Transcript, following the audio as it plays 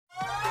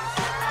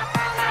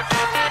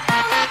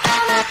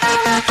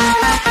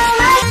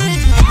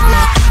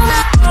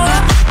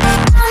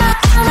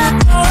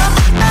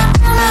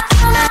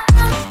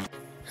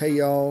Hey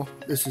y'all,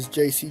 this is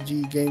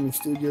JCG Gaming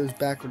Studios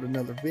back with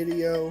another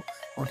video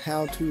on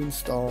how to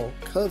install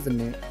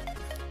Covenant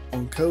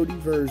on Kodi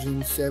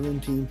version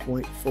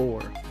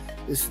 17.4.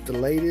 This is the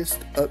latest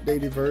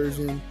updated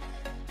version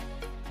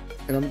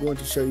and I'm going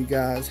to show you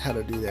guys how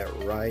to do that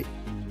right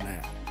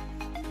now.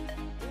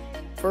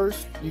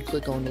 First, you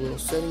click on the little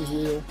settings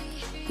wheel,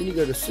 then you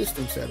go to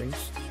system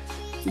settings,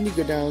 then you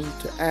go down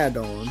to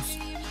add-ons,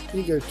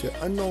 then you go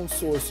to unknown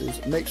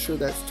sources, make sure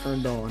that's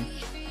turned on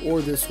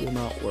or this will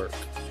not work.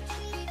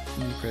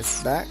 Then you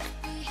press back,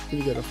 then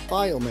you go to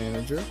file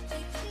manager,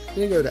 then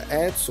you go to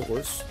add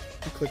source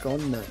and click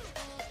on none.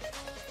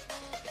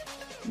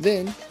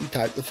 Then you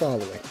type the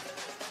following.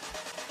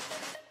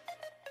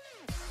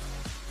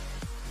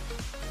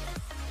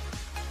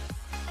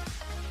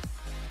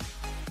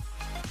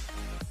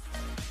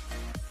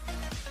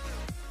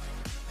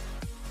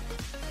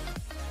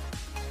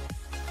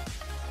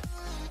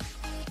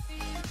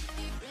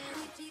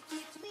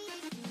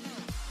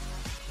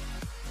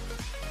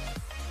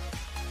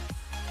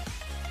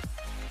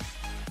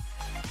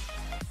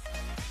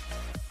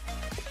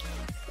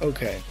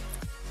 Okay,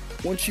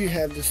 once you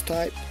have this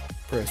typed,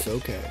 press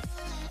OK.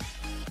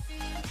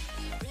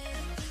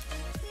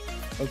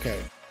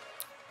 Okay,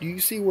 do you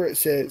see where it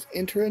says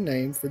enter a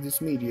name for this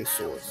media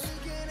source?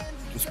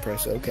 Just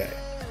press OK.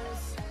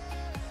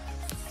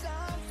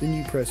 Then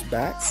you press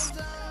back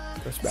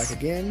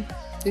again,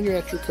 then you're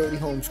at your Kodi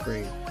home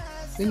screen.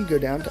 Then you go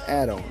down to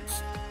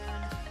add-ons.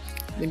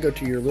 Then go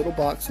to your little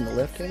box in the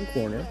left hand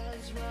corner.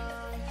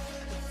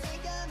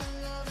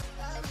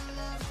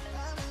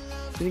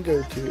 Then you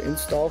go to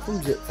install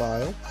from zip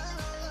file,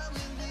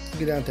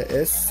 you go down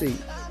to SC,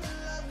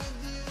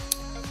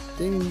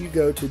 then you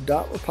go to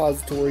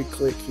 .repository,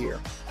 click here.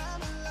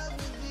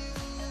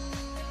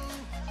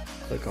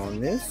 Click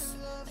on this,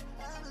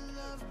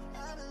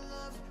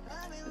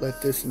 let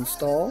this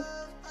install,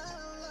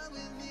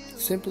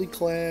 simply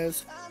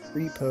class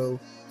repo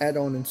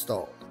add-on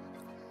installed.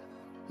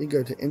 Then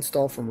go to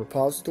install from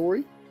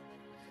repository,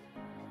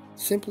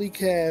 simply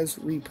cas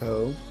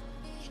repo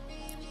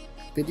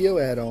video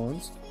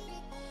add-ons,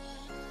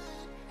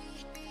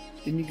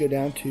 then you go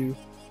down to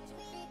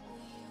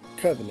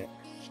Covenant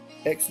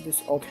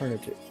Exodus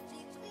alternative,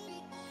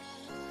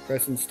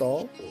 press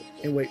install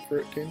and wait for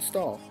it to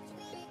install.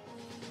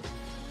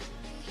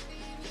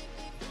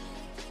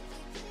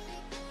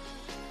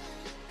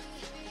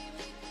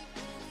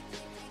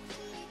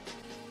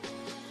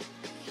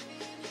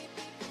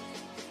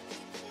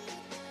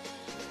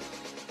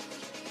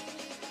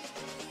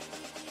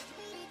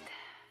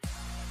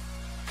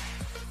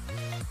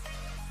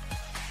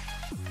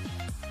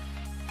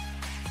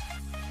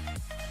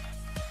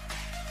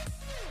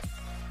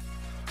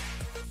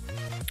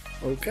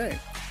 Okay,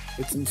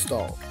 it's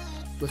installed.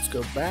 Let's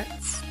go back.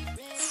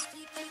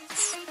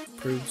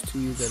 Proves to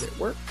you that it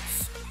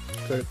works.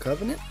 Go to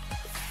Covenant.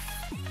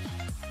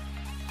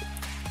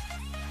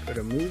 Go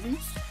to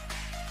movies.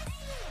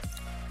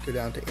 Go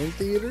down to in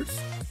theaters.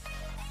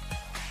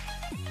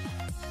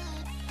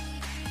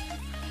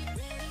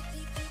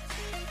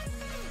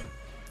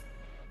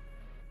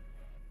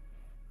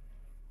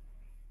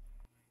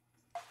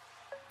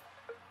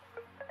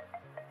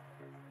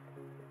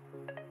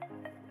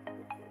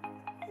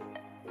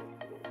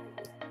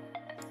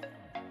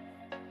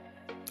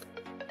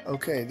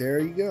 Okay, there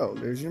you go.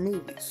 There's your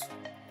movies.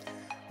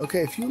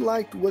 Okay, if you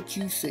liked what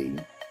you see,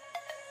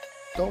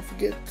 don't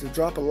forget to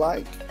drop a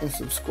like and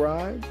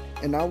subscribe.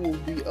 And I will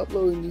be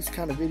uploading these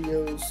kind of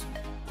videos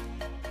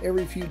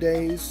every few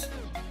days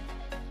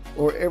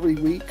or every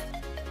week.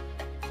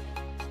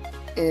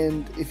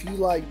 And if you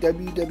like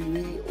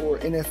WWE or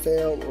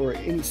NFL or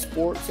any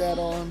sports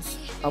add-ons,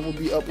 I will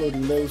be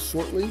uploading those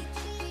shortly.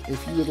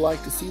 If you would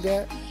like to see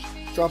that,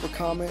 drop a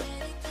comment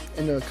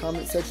in the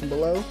comment section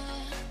below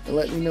and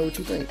let me know what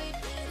you think.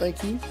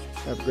 Thank you.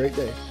 Have a great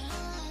day.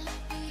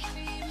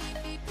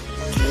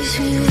 Kiss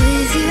me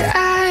with your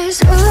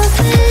eyes.